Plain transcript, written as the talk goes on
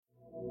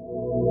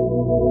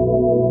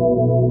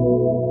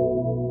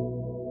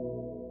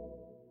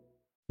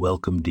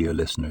Welcome, dear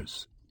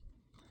listeners.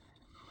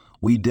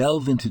 We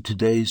delve into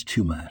today's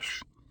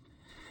Chumash,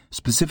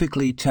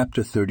 specifically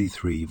chapter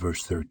 33,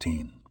 verse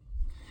 13.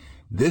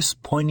 This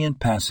poignant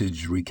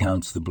passage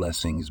recounts the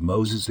blessings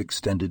Moses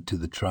extended to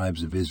the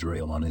tribes of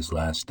Israel on his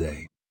last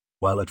day.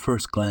 While at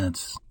first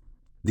glance,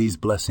 these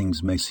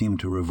blessings may seem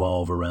to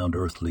revolve around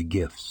earthly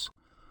gifts,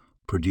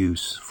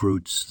 produce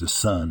fruits, the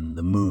sun,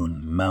 the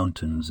moon,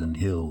 mountains, and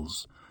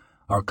hills,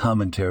 our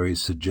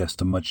commentaries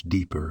suggest a much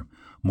deeper,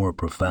 more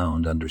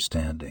profound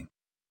understanding.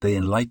 They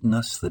enlighten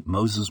us that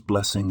Moses'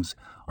 blessings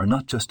are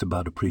not just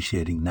about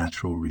appreciating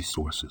natural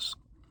resources.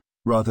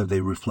 Rather,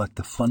 they reflect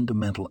the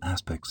fundamental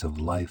aspects of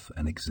life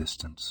and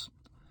existence.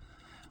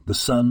 The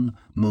sun,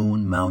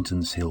 moon,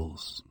 mountains,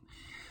 hills.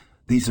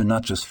 These are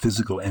not just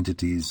physical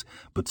entities,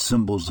 but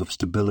symbols of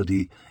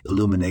stability,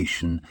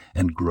 illumination,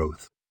 and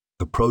growth.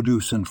 The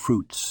produce and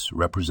fruits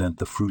represent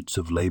the fruits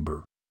of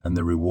labor and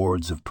the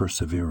rewards of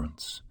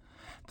perseverance.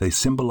 They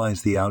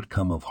symbolize the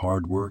outcome of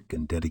hard work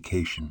and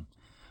dedication,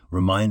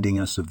 reminding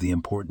us of the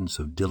importance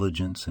of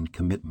diligence and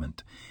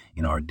commitment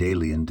in our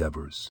daily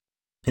endeavors.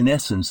 In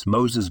essence,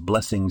 Moses'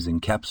 blessings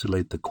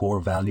encapsulate the core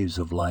values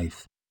of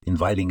life,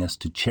 inviting us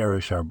to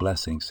cherish our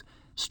blessings,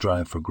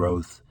 strive for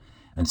growth,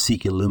 and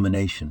seek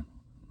illumination,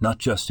 not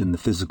just in the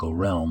physical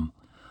realm,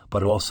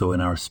 but also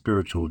in our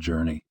spiritual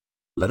journey.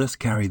 Let us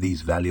carry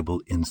these valuable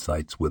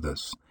insights with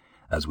us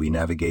as we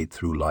navigate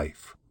through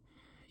life,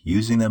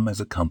 using them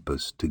as a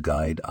compass to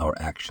guide our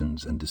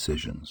actions and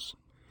decisions.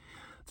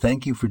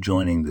 Thank you for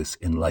joining this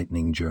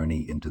enlightening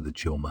journey into the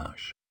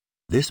Chumash.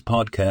 This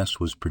podcast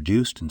was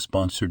produced and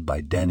sponsored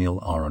by Daniel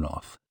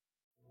Aronoff.